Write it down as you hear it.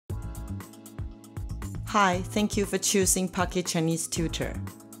Hi, thank you for choosing Pocket Chinese Tutor.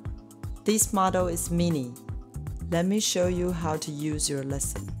 This model is mini. Let me show you how to use your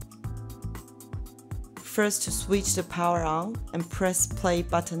lesson. First, switch the power on and press play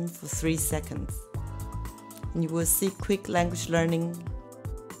button for 3 seconds. And you will see quick language learning.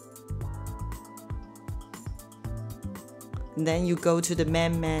 And then you go to the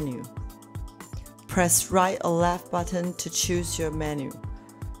main menu. Press right or left button to choose your menu.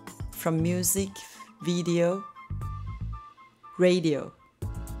 From music, video, radio,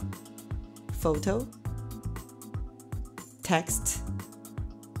 photo, text,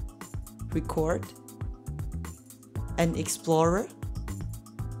 record, and explorer,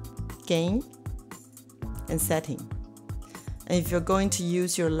 game, and setting. And if you're going to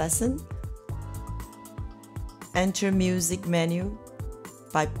use your lesson, enter music menu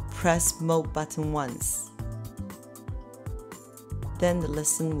by press mode button once. Then the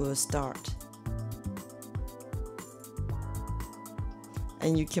lesson will start.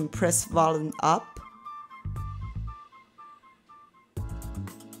 And you can press volume up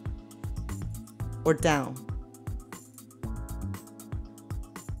or down.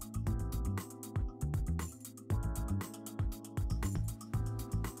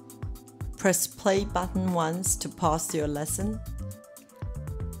 Press play button once to pause your lesson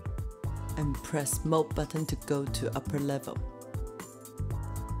and press mode button to go to upper level.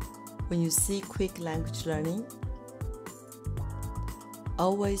 When you see quick language learning,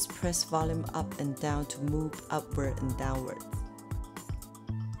 always press volume up and down to move upward and downwards.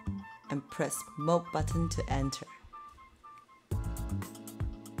 And press mode button to enter.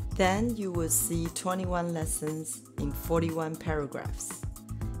 Then you will see 21 lessons in 41 paragraphs.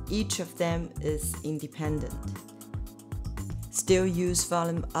 Each of them is independent. Still use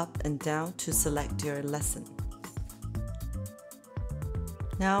volume up and down to select your lesson.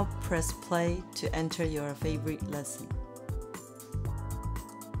 Now press play to enter your favorite lesson.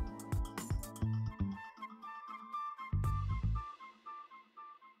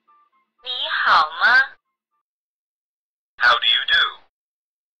 How do you do?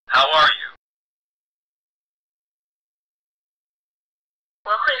 How are you?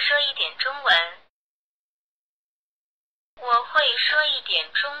 我会说一点中文。我会说一点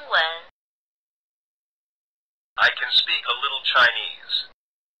中文。 I can speak a little Chinese.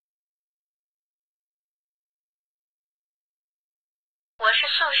 我是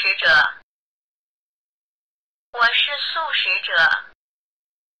素食者。我是素食者。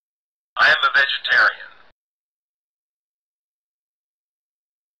 I am a vegetarian.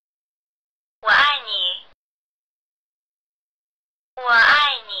 我爱你。我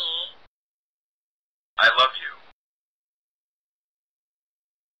爱你。 I love you.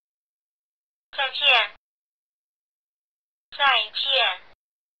 再见。再见。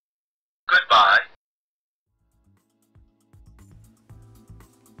 Goodbye.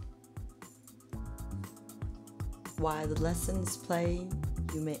 While the lesson is playing,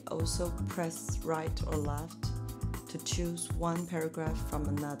 you may also press right or left to choose one paragraph from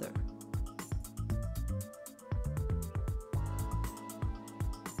another.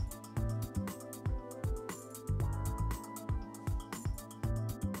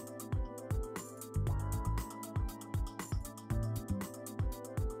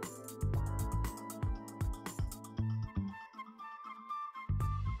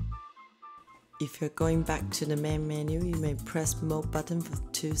 If you're going back to the main menu, you may press mode button for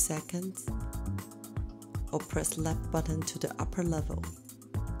 2 seconds or press left button to the upper level.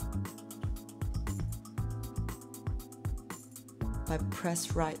 By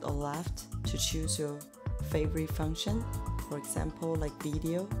press right or left to choose your favorite function, for example like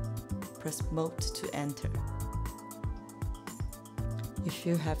video, press mode to enter. If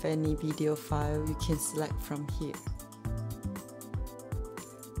you have any video file, you can select from here.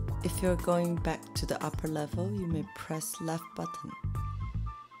 If you're going back to the upper level, you may press left button.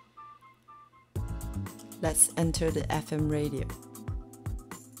 Let's enter the FM radio.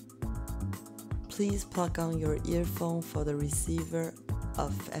 Please plug on your earphone for the receiver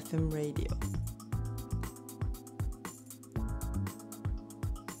of FM radio.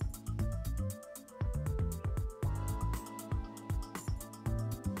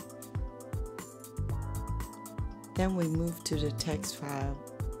 Then we move to the text file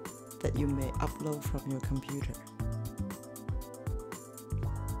that you may upload from your computer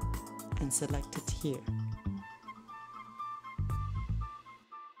and select it here.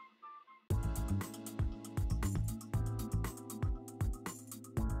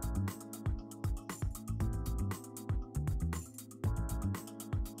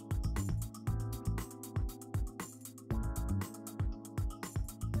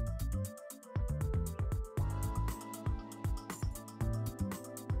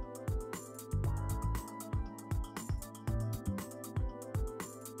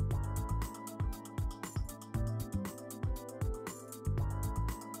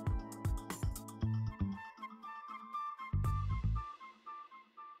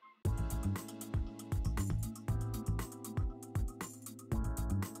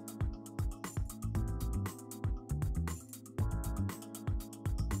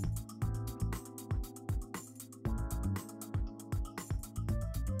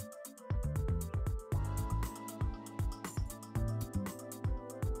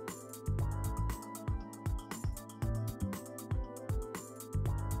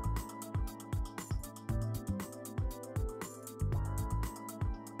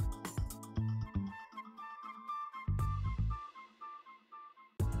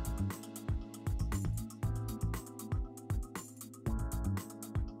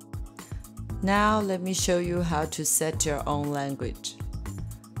 Now let me show you how to set your own language.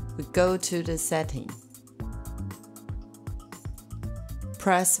 We go to the setting.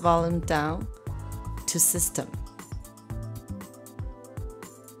 Press volume down to system.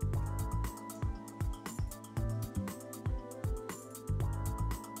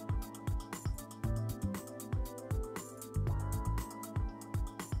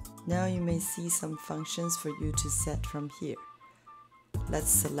 Now you may see some functions for you to set from here. Let's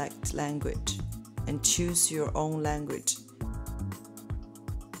select language and choose your own language.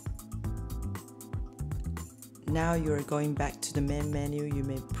 Now you are going back to the main menu. You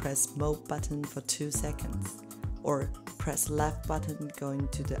may press mode button for 2 seconds or press left button going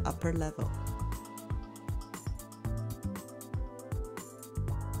to the upper level.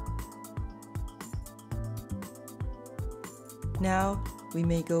 Now we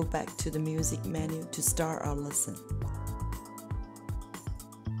may go back to the music menu to start our lesson.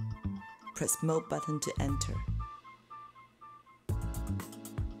 Press mode button to enter.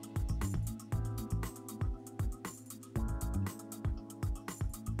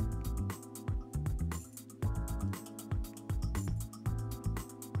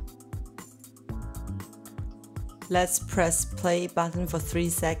 Let's press play button for 3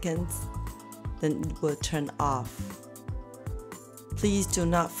 seconds, then it will turn off. Please do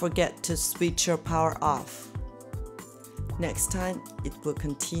not forget to switch your power off. Next time, it will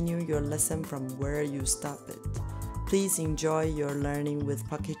continue your lesson from where you stop it. Please enjoy your learning with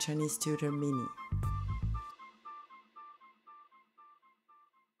Pocket Chinese Tutor Mini.